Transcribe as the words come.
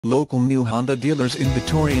Local new Honda dealers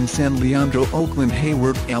inventory in San Leandro, Oakland,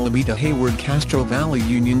 Hayward, Alameda, Hayward, Castro Valley,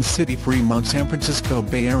 Union City, Fremont, San Francisco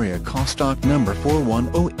Bay Area. Call stock number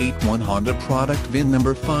 41081, Honda product VIN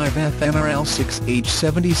number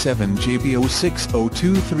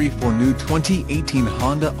 5FNRL6H77JB06023 for new 2018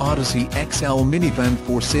 Honda Odyssey XL minivan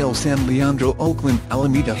for sale. San Leandro, Oakland,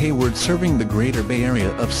 Alameda, Hayward, serving the greater Bay Area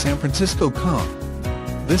of San Francisco.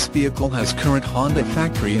 This vehicle has current Honda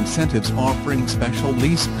factory incentives offering special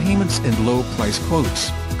lease payments and low price quotes.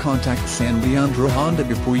 Contact San Leandro Honda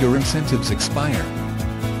before your incentives expire.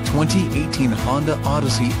 2018 Honda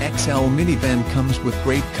Odyssey XL minivan comes with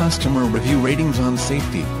great customer review ratings on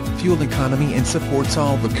safety, fuel economy, and supports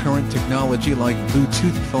all the current technology like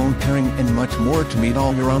Bluetooth phone pairing and much more to meet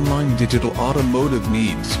all your online digital automotive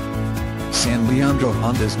needs. San Leandro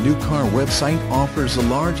Honda's new car website offers a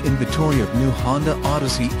large inventory of new Honda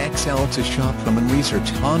Odyssey XL to shop from and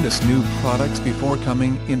research Honda's new products before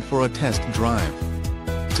coming in for a test drive.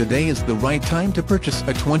 Today is the right time to purchase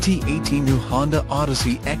a 2018 new Honda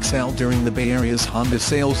Odyssey XL during the Bay Area's Honda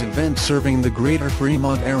sales event serving the greater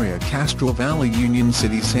Fremont area, Castro Valley, Union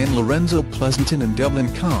City, San Lorenzo, Pleasanton, and Dublin.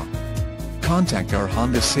 Contact our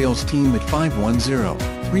Honda sales team at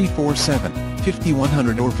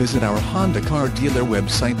 510-347-5100 or visit our Honda car dealer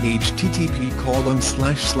website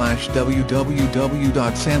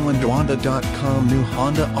http://www.sanleandrohonda.com. New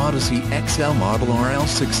Honda Odyssey XL model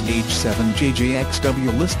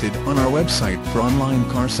RL6H7JJXW listed on our website for online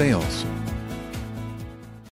car sales.